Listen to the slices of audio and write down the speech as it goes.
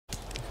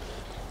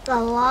The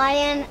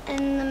Lion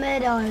in the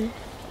Meadow.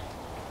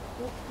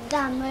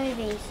 The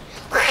movies.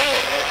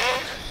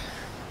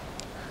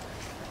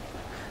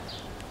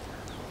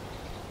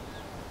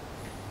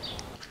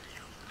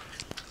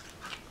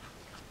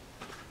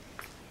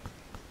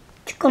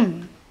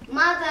 Chicken.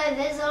 Mother,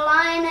 there's a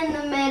lion in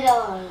the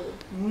meadow.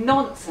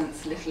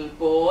 Nonsense, little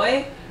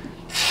boy.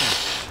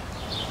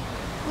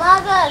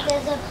 Mother,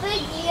 there's a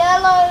big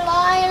yellow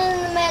lion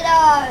in the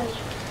meadow.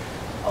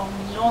 Oh,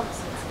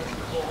 nonsense,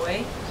 little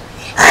boy.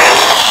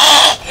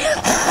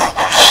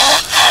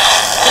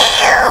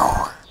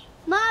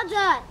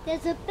 Mother,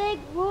 there's a big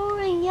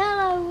roaring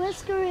yellow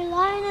whiskery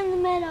lion in the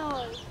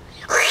meadow.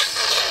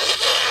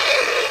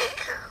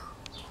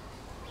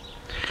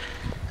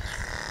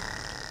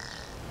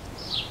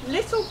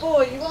 Little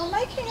boy, you are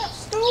making up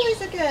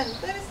stories again.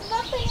 There is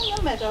nothing in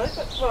the meadow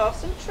but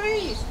grass and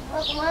trees.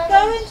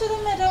 Go into the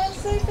meadow and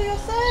see for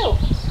yourself.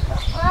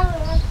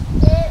 Mother,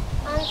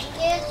 I'm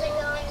scared to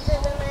go into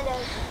the meadow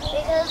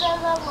because there's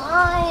a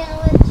lion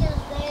which is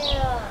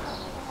there.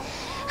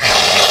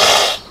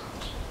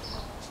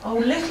 Oh,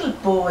 little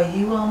boy,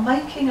 you are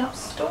making up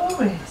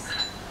stories.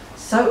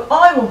 So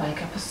I will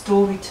make up a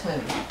story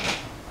too.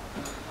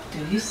 Do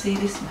you see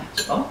this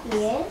matchbox?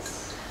 Yes.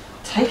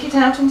 Take it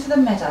out into the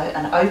meadow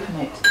and open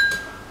it.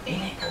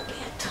 In it will be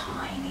a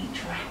tiny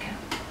dragon.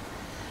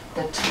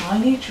 The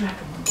tiny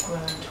dragon will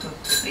grow into a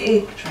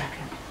big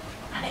dragon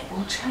and it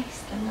will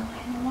chase the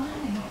lion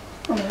away.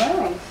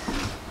 Oh,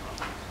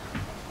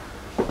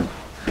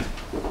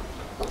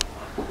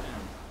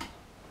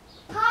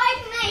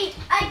 hide me!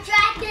 A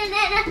dragon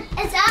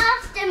is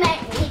after me!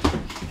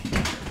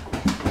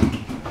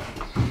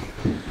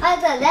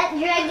 Either that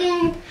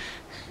dragon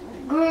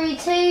grew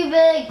too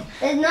big.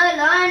 There's no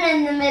lion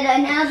in the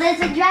meadow now. There's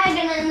a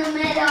dragon in the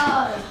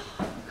meadow.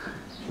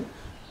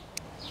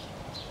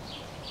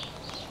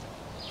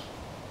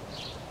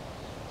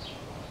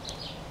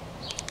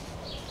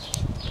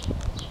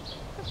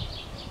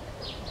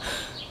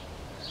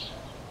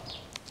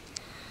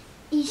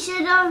 You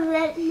should have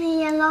let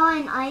me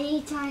alone. I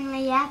eat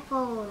only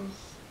apples.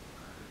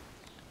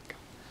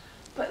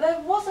 But there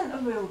wasn't a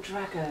real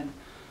dragon.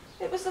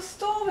 It was a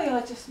story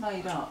I just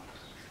made up.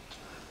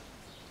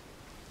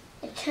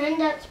 It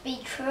turned out to be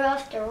true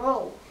after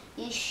all.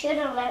 You should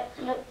have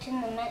looked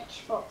in the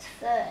matchbox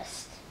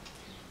first.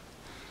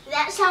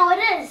 That's how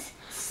it is.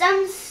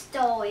 Some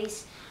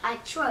stories are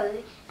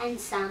true and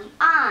some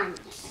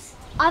aren't.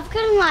 I've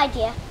got an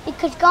idea. We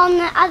could go on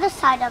the other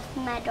side of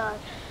the meadow.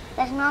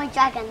 There's no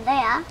dragon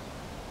there.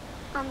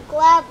 I'm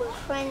glad we're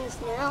friends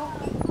now.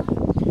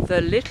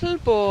 The little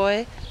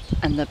boy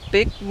and the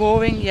big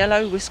roaring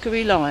yellow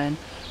whiskery lion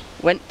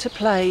went to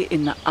play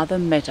in the other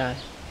meadow.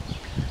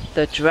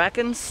 The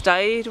dragon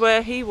stayed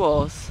where he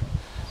was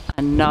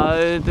and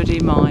nobody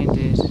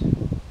minded.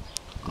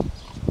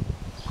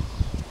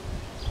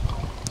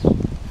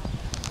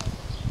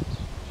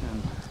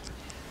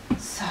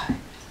 So,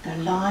 the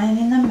lion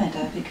in the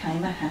meadow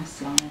became a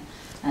house lion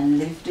and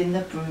lived in the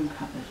broom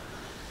cupboard.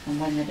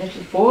 And when the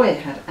little boy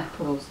had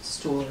apples,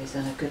 stories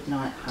and a good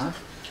night hug,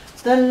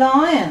 the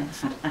lion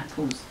had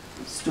apples,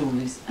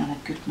 stories and a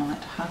good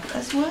night hug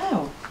as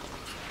well.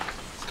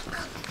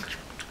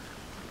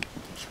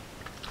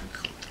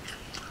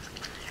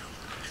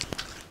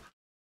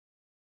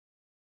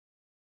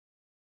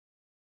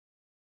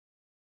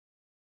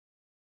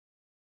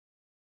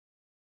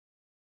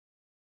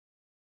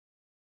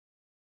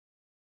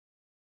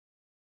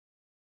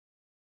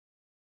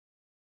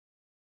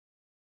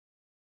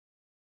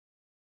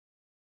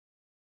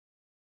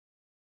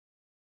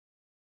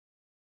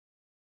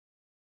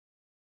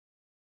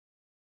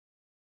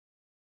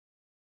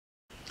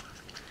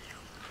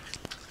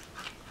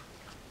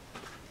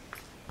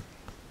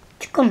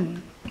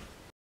 Chicken.